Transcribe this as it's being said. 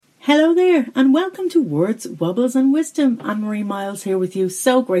Hello there, and welcome to Words, Wobbles and Wisdom. Anne-Marie Miles here with you.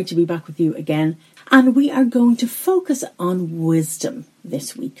 So great to be back with you again. And we are going to focus on wisdom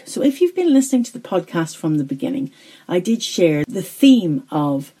this week. So if you've been listening to the podcast from the beginning, I did share the theme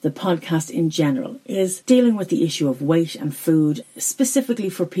of the podcast in general is dealing with the issue of weight and food, specifically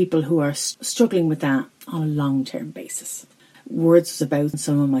for people who are struggling with that on a long-term basis. Words was about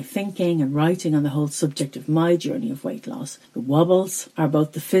some of my thinking and writing on the whole subject of my journey of weight loss. The wobbles are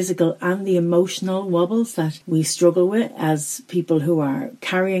both the physical and the emotional wobbles that we struggle with as people who are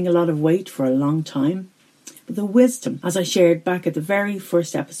carrying a lot of weight for a long time. But the wisdom, as I shared back at the very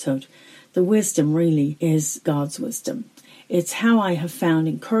first episode, the wisdom really is God's wisdom. It's how I have found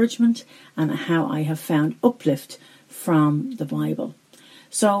encouragement and how I have found uplift from the Bible.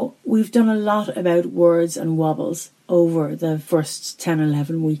 So we've done a lot about words and wobbles over the first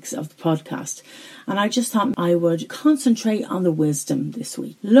 10-11 weeks of the podcast. And I just thought I would concentrate on the wisdom this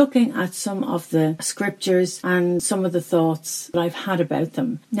week, looking at some of the scriptures and some of the thoughts that I've had about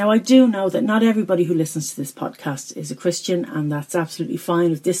them. Now, I do know that not everybody who listens to this podcast is a Christian, and that's absolutely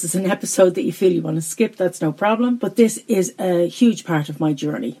fine. If this is an episode that you feel you want to skip, that's no problem. But this is a huge part of my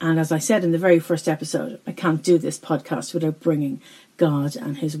journey. And as I said in the very first episode, I can't do this podcast without bringing God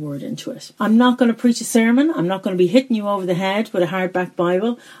and His Word into it. I'm not going to preach a sermon. I'm not going to be hitting you over the head with a hardback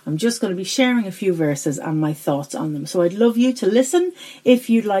Bible. I'm just going to be sharing a few verses and my thoughts on them. So I'd love you to listen if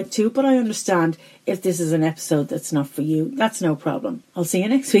you'd like to, but I understand if this is an episode that's not for you. That's no problem. I'll see you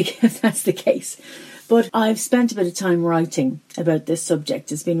next week if that's the case. But I've spent a bit of time writing about this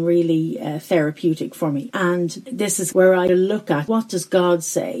subject. It's been really therapeutic for me. And this is where I look at, what does God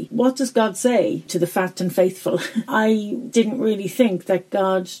say? What does God say to the fat and faithful? I didn't really think that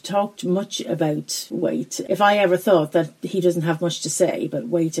God talked much about weight. If I ever thought that He doesn't have much to say about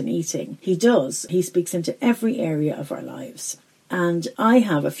weight and eating, He does. He speaks into every area of our lives. And I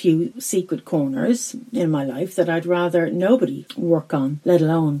have a few secret corners in my life that I'd rather nobody work on, let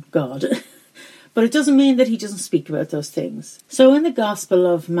alone God. But it doesn't mean that He doesn't speak about those things. So in the Gospel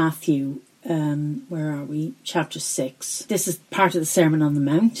of Matthew, where are we? Chapter 6. This is part of the Sermon on the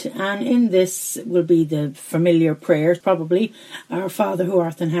Mount. And in this will be the familiar prayer, probably. Our Father who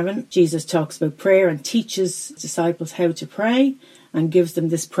art in heaven. Jesus talks about prayer and teaches disciples how to pray and gives them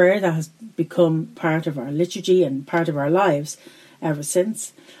this prayer that has become part of our liturgy and part of our lives ever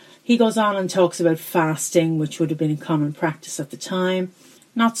since. He goes on and talks about fasting, which would have been a common practice at the time.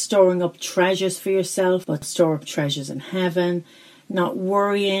 Not storing up treasures for yourself, but store up treasures in heaven. Not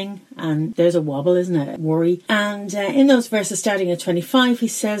worrying, and there's a wobble, isn't it? Worry. And in those verses starting at 25, he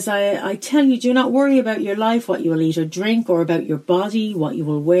says, I tell you, do not worry about your life, what you will eat or drink, or about your body, what you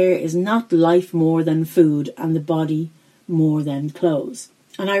will wear. Is not life more than food, and the body more than clothes?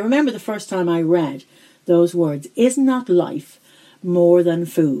 And I remember the first time I read those words, is not life more than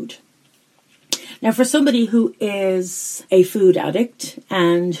food? Now, for somebody who is a food addict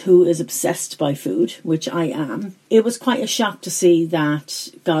and who is obsessed by food, which I am, it was quite a shock to see that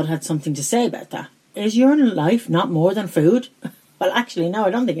God had something to say about that. Is your life not more than food? Well, actually, no,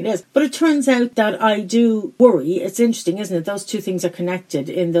 I don't think it is. But it turns out that I do worry. It's interesting, isn't it? Those two things are connected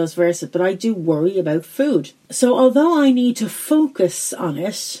in those verses, but I do worry about food. So although I need to focus on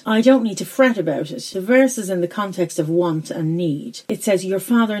it, I don't need to fret about it. The verse is in the context of want and need. It says, your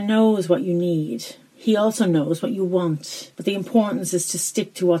Father knows what you need. He also knows what you want. But the importance is to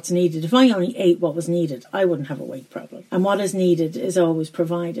stick to what's needed. If I only ate what was needed, I wouldn't have a weight problem. And what is needed is always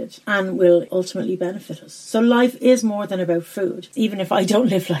provided and will ultimately benefit us. So life is more than about food, even if I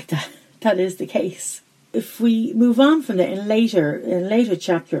don't live like that. That is the case. If we move on from that in later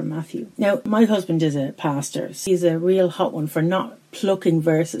chapter in Matthew. Now, my husband is a pastor. He's a real hot one for not plucking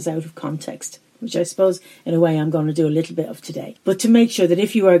verses out of context, which I suppose in a way I'm going to do a little bit of today. But to make sure that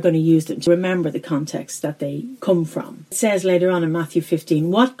if you are going to use them, to remember the context that they come from. It says later on in Matthew 15,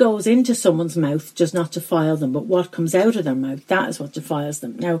 what goes into someone's mouth does not defile them, but what comes out of their mouth, that is what defiles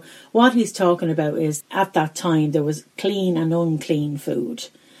them. Now, what he's talking about is at that time there was clean and unclean food.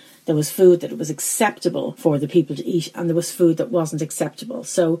 There was food that was acceptable for the people to eat, and there was food that wasn't acceptable.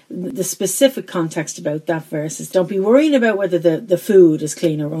 So the specific context about that verse is don't be worrying about whether the food is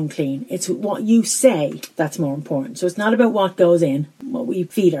clean or unclean. It's what you say that's more important. So it's not about what goes in, what we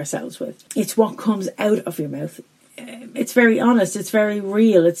feed ourselves with. It's what comes out of your mouth. It's very honest. It's very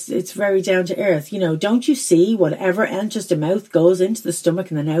real. It's very down to earth. You know, don't you see whatever enters the mouth goes into the stomach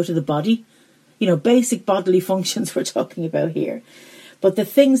and then out of the body? You know, basic bodily functions we're talking about here. But the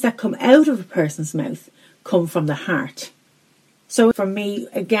things that come out of a person's mouth come from the heart. So for me,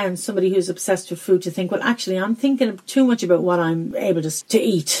 again, somebody who's obsessed with food to think, well, actually, I'm thinking too much about what I'm able to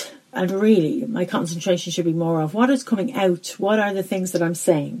eat. And really, my concentration should be more of what is coming out. What are the things that I'm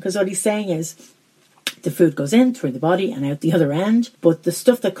saying? Because what he's saying is the food goes in through the body and out the other end. But the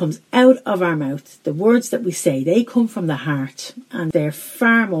stuff that comes out of our mouth, the words that we say, they come from the heart. And they're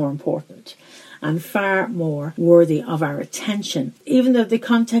far more important and far more worthy of our attention. Even though the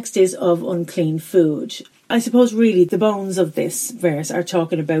context is of unclean food, I suppose really the bones of this verse are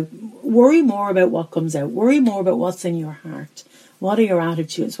talking about worry more about what comes out. Worry more about what's in your heart. What are your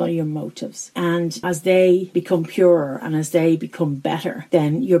attitudes? What are your motives? And as they become purer and as they become better,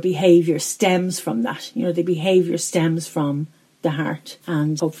 then your behaviour stems from that. You know, the behaviour stems from the heart.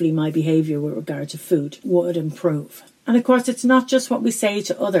 And hopefully my behaviour with regard to food would improve. And of course, it's not just what we say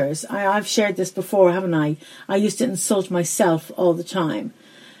to others. I've shared this before, haven't I? I used to insult myself all the time.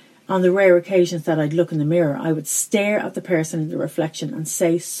 On the rare occasions that I'd look in the mirror, I would stare at the person in the reflection and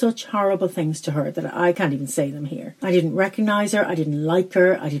say such horrible things to her that I can't even say them here. I didn't recognise her, I didn't like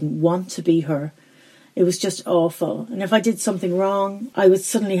her, I didn't want to be her. It was just awful. And if I did something wrong, I would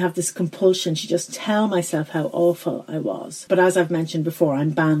suddenly have this compulsion to just tell myself how awful I was. But as I've mentioned before,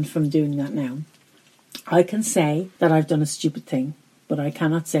 I'm banned from doing that now. I can say that I've done a stupid thing, but I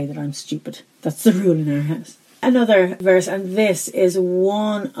cannot say that I'm stupid. That's the rule in our house. Another verse, and this is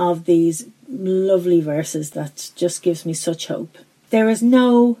one of these lovely verses that just gives me such hope. There is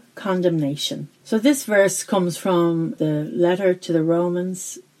no condemnation. So this verse comes from the letter to the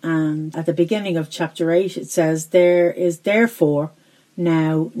Romans, and at the beginning of chapter 8 it says, there is therefore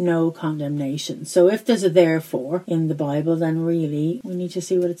now no condemnation. So if there's a therefore in the Bible, then really we need to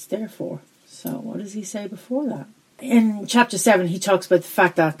see what it's there for. So what does he say before that? In chapter 7, he talks about the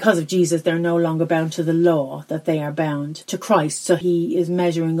fact that because of Jesus, they're no longer bound to the law, that they are bound to Christ. So he is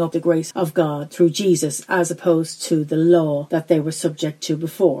measuring up the grace of God through Jesus as opposed to the law that they were subject to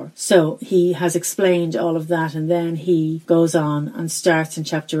before. So he has explained all of that, and then he goes on and starts in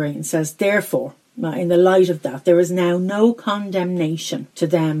chapter 8 and says, therefore, in the light of that, there is now no condemnation to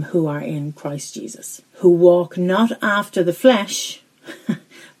them who are in Christ Jesus, who walk not after the flesh,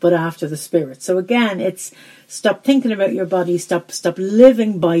 but after the Spirit. So again, it's stop thinking about your body, stop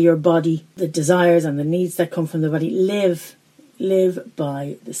living by your body, the desires and the needs that come from the body. Live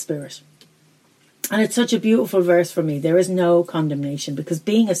by the Spirit. And it's such a beautiful verse for me. There is no condemnation, because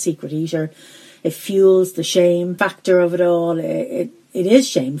being a secret eater, it fuels the shame factor of it all. It is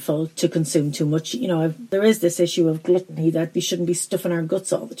shameful to consume too much. You know, there is this issue of gluttony that we shouldn't be stuffing our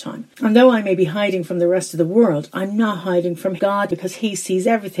guts all the time. And though I may be hiding from the rest of the world, I'm not hiding from God, because he sees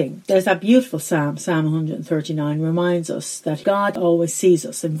everything. There's that beautiful Psalm 139, reminds us that God always sees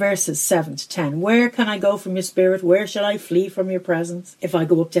us. In verses 7 to 10, where can I go from your spirit? Where shall I flee from your presence? If I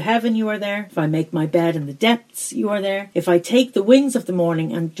go up to heaven, you are there. If I make my bed in the depths, you are there. If I take the wings of the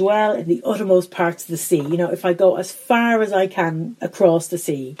morning and dwell in the uttermost parts of the sea, you know, if I go as far as I can across the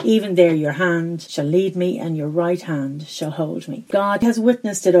sea, even there your hand shall lead me and your right hand shall hold me. God has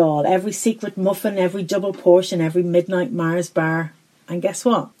witnessed it all, every secret muffin, every double portion, every midnight Mars bar. And guess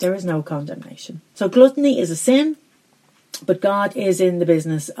what? There is no condemnation. So gluttony is a sin, but God is in the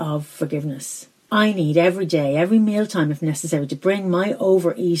business of forgiveness. I need every day, every mealtime if necessary, to bring my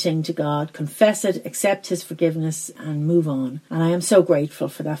overeating to God, confess it, accept his forgiveness and move on. And I am so grateful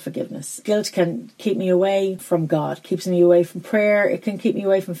for that forgiveness. Guilt can keep me away from God, keeps me away from prayer. It can keep me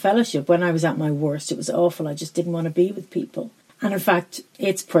away from fellowship. When I was at my worst, it was awful. I just didn't want to be with people. And in fact,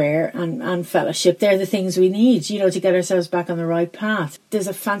 it's prayer and fellowship. They're the things we need, you know, to get ourselves back on the right path. There's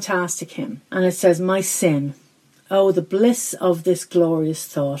a fantastic hymn, and it says, my sin, oh, the bliss of this glorious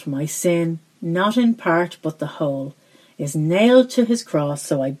thought, my sin, not in part but the whole, is nailed to his cross,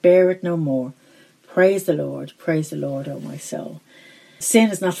 so I bear it no more. Praise the Lord, O my soul.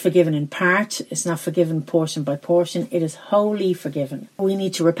 Sin is not forgiven in part, it's not forgiven portion by portion, it is wholly forgiven. We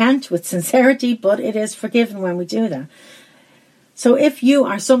need to repent with sincerity, but it is forgiven when we do that. So if you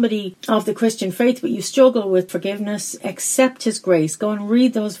are somebody of the Christian faith but you struggle with forgiveness, accept his grace. Go and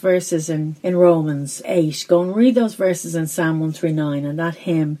read those verses in Romans 8. Go and read those verses in Psalm 139 and that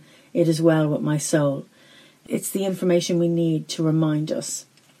hymn, It is Well With My Soul. It's the information we need to remind us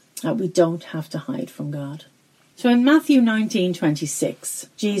that we don't have to hide from God. So in Matthew 19:26,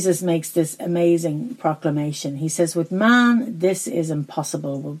 Jesus makes this amazing proclamation. He says, with man this is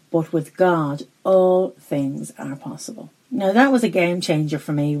impossible, but with God all things are possible. Now that was a game changer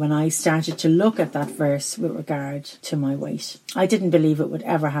for me when I started to look at that verse with regard to my weight. I didn't believe it would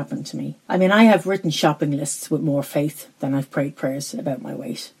ever happen to me. I mean, I have written shopping lists with more faith than I've prayed prayers about my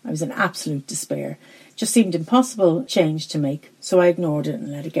weight. I was in absolute despair. It just seemed impossible change to make, so I ignored it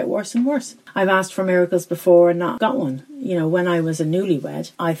and let it get worse and worse. I've asked for miracles before and not got one. You know, when I was a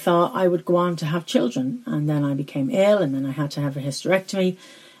newlywed, I thought I would go on to have children, and then I became ill, and then I had to have a hysterectomy.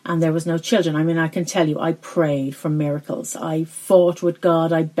 and there was no children. I mean, I can tell you, I prayed for miracles. I fought with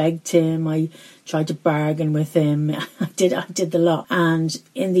God. I begged him. I tried to bargain with him. I did the lot. And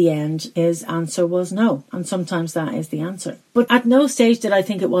in the end, his answer was no. And sometimes that is the answer. But at no stage did I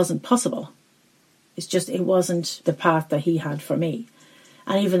think it wasn't possible. It's just, it wasn't the path that he had for me.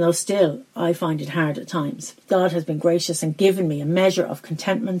 And even though still I find it hard at times, God has been gracious and given me a measure of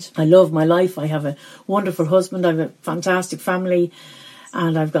contentment. I love my life. I have a wonderful husband. I have a fantastic family.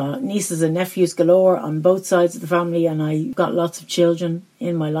 And I've got nieces and nephews galore on both sides of the family. And I've got lots of children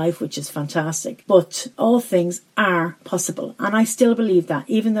in my life, which is fantastic. But all things are possible. And I still believe that,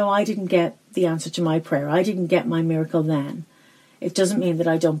 even though I didn't get the answer to my prayer, I didn't get my miracle then, it doesn't mean that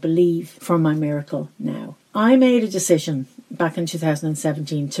I don't believe for my miracle now. I made a decision back in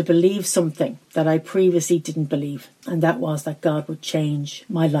 2017 to believe something that I previously didn't believe. And that was that God would change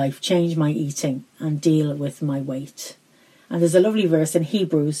my life, change my eating, and deal with my weight. And there's a lovely verse in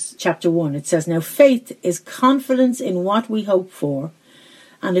Hebrews chapter 1. It says, "Now faith is confidence in what we hope for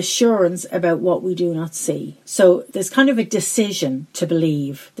and assurance about what we do not see." So there's kind of a decision to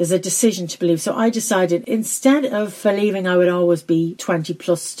believe. There's a decision to believe. So I decided, instead of believing I would always be 20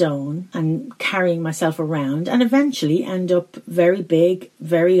 plus stone and carrying myself around and eventually end up very big,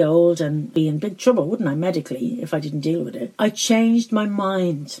 very old and be in big trouble, wouldn't I, medically, if I didn't deal with it, I changed my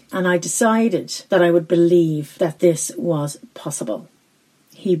mind and I decided that I would believe that this was possible.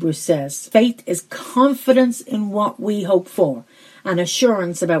 Hebrews says, faith is confidence in what we hope for and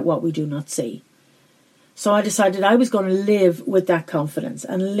assurance about what we do not see. So I decided I was going to live with that confidence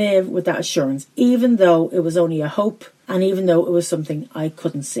and live with that assurance, even though it was only a hope and even though it was something I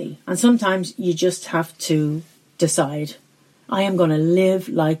couldn't see. And sometimes you just have to decide, I am going to live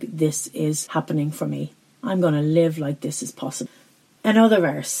like this is happening for me. I'm going to live like this is possible. Another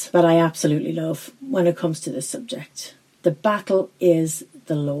verse that I absolutely love when it comes to this subject: the battle is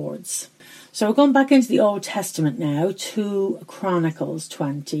the Lord's. So we're going back into the Old Testament now to Chronicles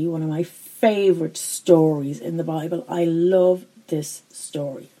 20, one of my favourite stories in the Bible. I love this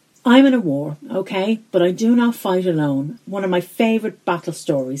story. I'm in a war, okay, but I do not fight alone. One of my favourite battle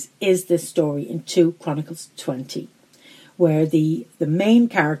stories is this story in 2 Chronicles 20, where the main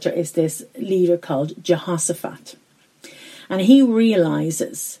character is this leader called Jehoshaphat. And he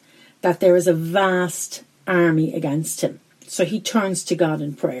realises that there is a vast army against him. So he turns to God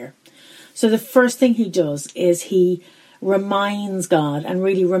in prayer. So the first thing he does is he reminds God and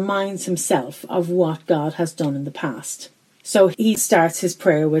really reminds himself of what God has done in the past. So he starts his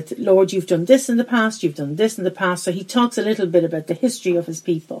prayer with, Lord, you've done this in the past, you've done this in the past. So he talks a little bit about the history of his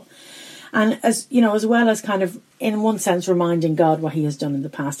people. And as you know, as well as kind of in one sense reminding God what he has done in the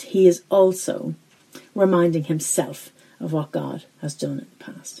past, he is also reminding himself of what God has done in the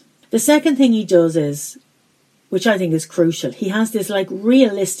past. The second thing he does is, which I think is crucial, he has this like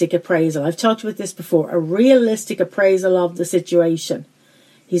realistic appraisal. I've talked about this before, a realistic appraisal of the situation.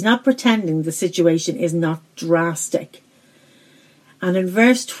 He's not pretending the situation is not drastic. And in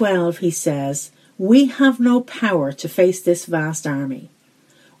verse 12 he says, we have no power to face this vast army.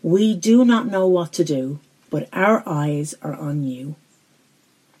 We do not know what to do, but our eyes are on you.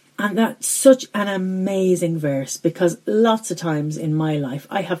 And that's such an amazing verse, because lots of times in my life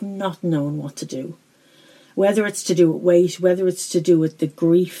I have not known what to do. Whether it's to do with weight, whether it's to do with the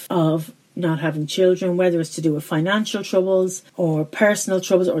grief of not having children, whether it's to do with financial troubles or personal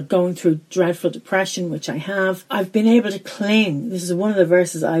troubles or going through dreadful depression, which I have, I've been able to cling. This is one of the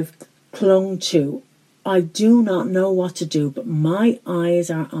verses I've clung to. I do not know what to do, but my eyes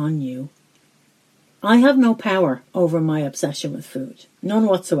are on you. I have no power over my obsession with food. None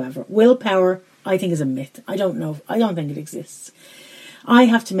whatsoever. Willpower, I think, is a myth. I don't know. I don't think it exists. I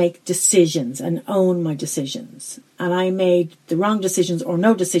have to make decisions and own my decisions. And I made the wrong decisions or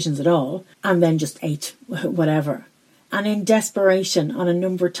no decisions at all and then just ate whatever. And in desperation, on a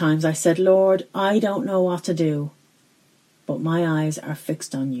number of times, I said, Lord, I don't know what to do, but my eyes are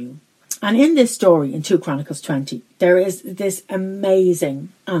fixed on you. And in this story, in 2 Chronicles 20, there is this amazing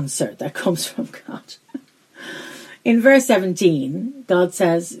answer that comes from God. In verse 17, God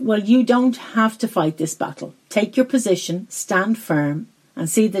says, well, you don't have to fight this battle. Take your position, stand firm, and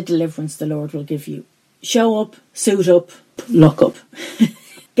see the deliverance the Lord will give you. Show up, suit up, look up.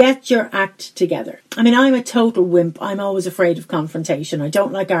 Get your act together. I mean, I'm a total wimp. I'm always afraid of confrontation. I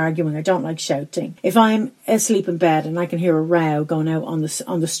don't like arguing. I don't like shouting. If I'm asleep in bed and I can hear a row going out on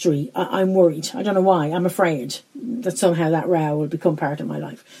the street, I'm worried. I don't know why. I'm afraid that somehow that row will become part of my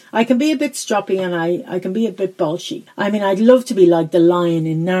life. I can be a bit stroppy and I can be a bit bolshy. I mean, I'd love to be like the lion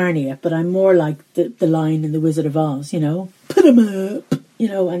in Narnia, but I'm more like the lion in The Wizard of Oz, you know. Put him up.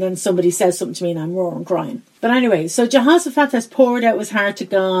 and then somebody says something to me and I'm roaring crying. But anyway, so Jehoshaphat has poured out his heart to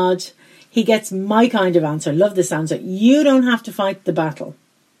God. He gets my kind of answer. Love this answer. You don't have to fight the battle.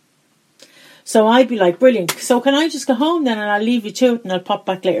 So I'd be like, brilliant. So can I just go home then and I'll leave you to it and I'll pop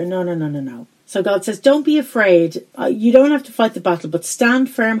back later? No. So God says, don't be afraid. You don't have to fight the battle, but stand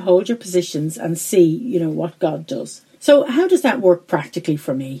firm, hold your positions and see, what God does. So how does that work practically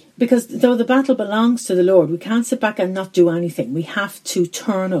for me? Because though the battle belongs to the Lord, we can't sit back and not do anything. We have to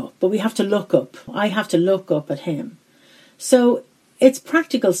turn up, but we have to look up. I have to look up at him. So it's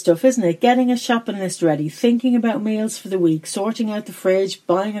practical stuff, isn't it? Getting a shopping list ready, thinking about meals for the week, sorting out the fridge,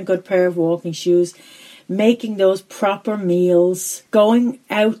 buying a good pair of walking shoes, making those proper meals, going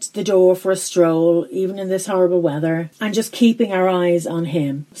out the door for a stroll, even in this horrible weather, and just keeping our eyes on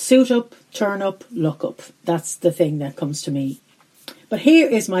him. Suit up, turn up, look up. That's the thing that comes to me. But here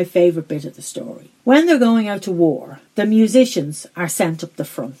is my favourite bit of the story. When they're going out to war, the musicians are sent up the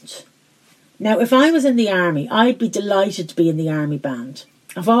front. Now, if I was in the army, I'd be delighted to be in the army band.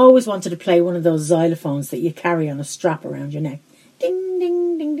 I've always wanted to play one of those xylophones that you carry on a strap around your neck. Ding,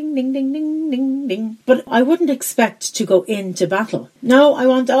 ding, ding, ding, ding, ding, ding, ding, ding. But I wouldn't expect to go into battle. No, I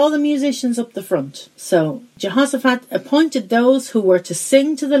want all the musicians up the front. So Jehoshaphat appointed those who were to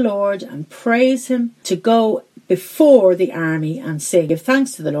sing to the Lord and praise him to go before the army and sing, give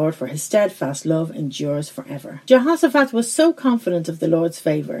thanks to the Lord for his steadfast love endures forever. Jehoshaphat was so confident of the Lord's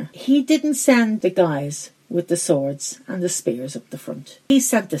favour, he didn't send the guys with the swords and the spears up the front. He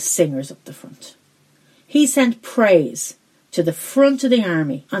sent the singers up the front. He sent praise to the front of the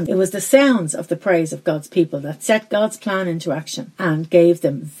army, and it was the sounds of the praise of God's people that set God's plan into action and gave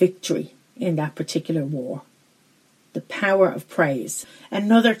them victory in that particular war. The power of praise.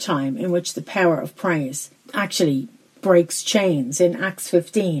 Another time in which the power of praise actually breaks chains. In Acts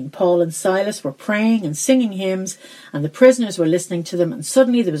 15, Paul and Silas were praying and singing hymns and the prisoners were listening to them, and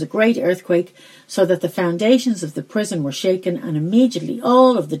suddenly there was a great earthquake so that the foundations of the prison were shaken, and immediately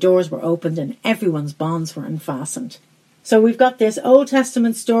all of the doors were opened and everyone's bonds were unfastened. So we've got this Old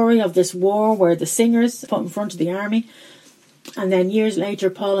Testament story of this war where the singers put in front of the army, and then years later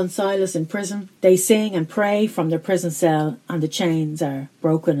Paul and Silas in prison, they sing and pray from their prison cell and the chains are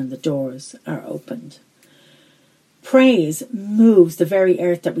broken and the doors are opened. Praise moves the very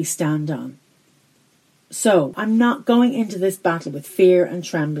earth that we stand on. So I'm not going into this battle with fear and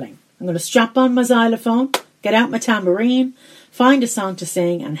trembling. I'm going to strap on my xylophone, get out my tambourine, find a song to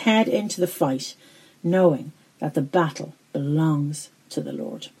sing and head into the fight, knowing that the battle belongs to the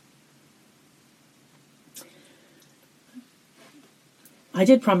Lord. I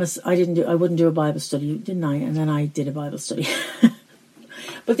did promise I wouldn't do a Bible study, didn't I? And then I did a Bible study.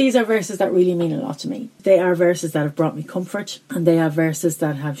 But these are verses that really mean a lot to me. They are verses that have brought me comfort, and they are verses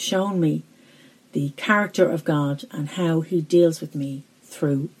that have shown me the character of God and how he deals with me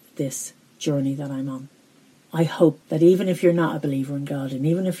through this journey that I'm on. I hope that even if you're not a believer in God, and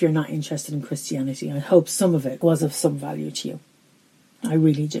even if you're not interested in Christianity, I hope some of it was of some value to you. I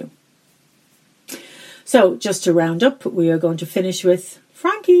really do. So, just to round up, we are going to finish with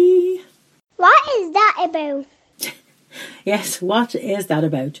Frankie. What is that about? Yes, what is that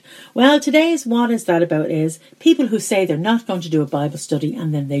about? Well, today's what is that about is people who say they're not going to do a Bible study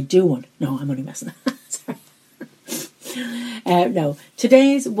and then they do one. No, I'm only messing. Sorry. No,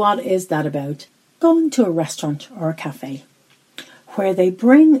 today's what is that about? Going to a restaurant or a cafe where they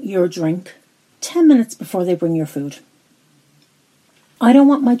bring your drink 10 minutes before they bring your food. I don't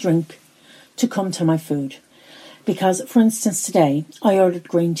want my drink to come to my food because, for instance, today I ordered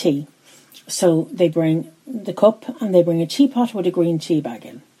green tea. So they bring the cup and they bring a teapot with a green tea bag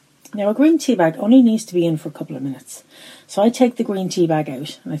in. Now, a green tea bag only needs to be in for a couple of minutes. So I take the green tea bag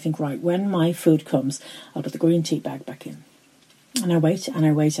out and I think, right, when my food comes, I'll put the green tea bag back in. And I wait and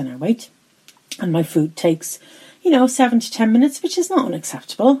I wait and I wait. And my food takes, 7 to 10 minutes, which is not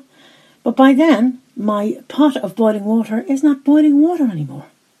unacceptable. But by then, my pot of boiling water is not boiling water anymore.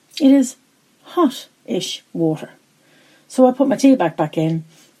 It is hot-ish water. So I put my tea bag back in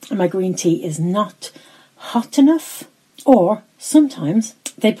and my green tea is not hot enough. Or sometimes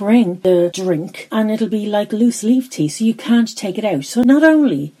they bring the drink and it'll be like loose leaf tea, so you can't take it out. So not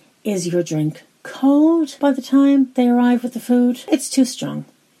only is your drink cold by the time they arrive with the food, it's too strong.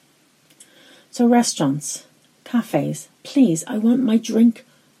 So restaurants, cafes, please, I want my drink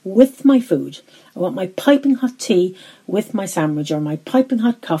with my food. I want my piping hot tea with my sandwich or my piping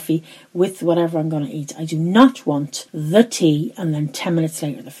hot coffee with whatever I'm going to eat. I do not want the tea and then 10 minutes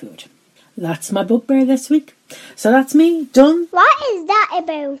later the food. That's my bugbear this week. So that's me, done. What is that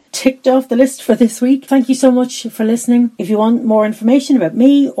about? Ticked off the list for this week. Thank you so much for listening. If you want more information about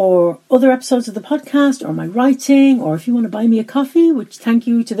me or other episodes of the podcast or my writing, or if you want to buy me a coffee, which thank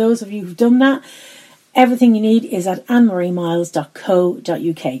you to those of you who've done that, everything you need is at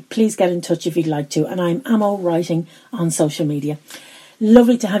annemariemiles.co.uk. Please get in touch if you'd like to. And I'm Ammo Writing on social media.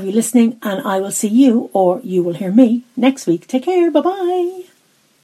 Lovely to have you listening, and I will see you, or you will hear me, next week. Take care. Bye-bye.